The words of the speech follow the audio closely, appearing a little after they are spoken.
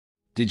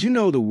Did you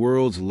know the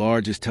world's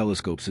largest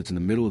telescope sits in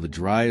the middle of the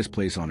driest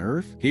place on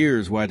Earth?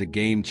 Here's why it's a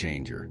game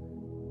changer.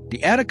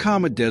 The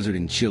Atacama Desert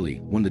in Chile,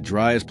 one of the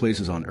driest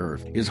places on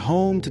Earth, is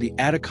home to the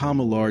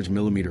Atacama Large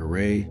Millimeter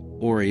Array,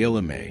 or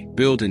ALMA,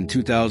 built in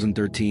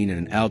 2013 at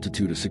an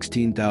altitude of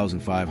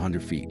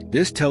 16,500 feet.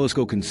 This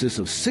telescope consists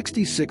of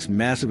 66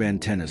 massive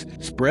antennas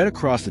spread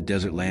across the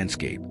desert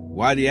landscape.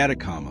 Why the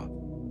Atacama?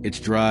 Its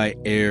dry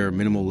air,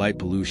 minimal light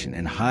pollution,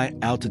 and high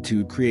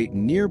altitude create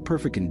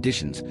near-perfect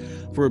conditions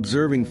for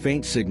observing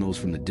faint signals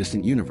from the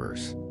distant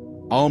universe.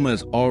 ALMA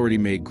has already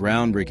made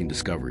groundbreaking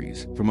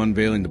discoveries, from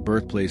unveiling the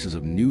birthplaces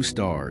of new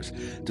stars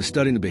to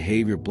studying the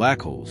behavior of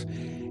black holes,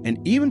 and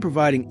even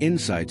providing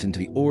insights into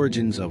the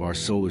origins of our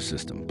solar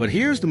system. But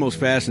here's the most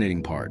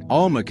fascinating part.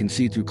 ALMA can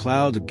see through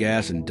clouds of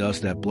gas and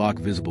dust that block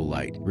visible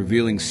light,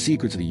 revealing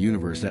secrets of the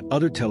universe that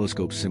other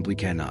telescopes simply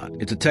cannot.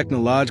 It's a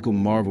technological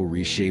marvel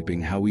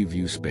reshaping how we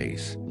view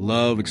space.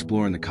 Love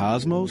exploring the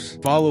cosmos?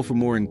 Follow for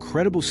more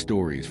incredible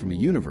stories from the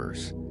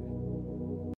universe.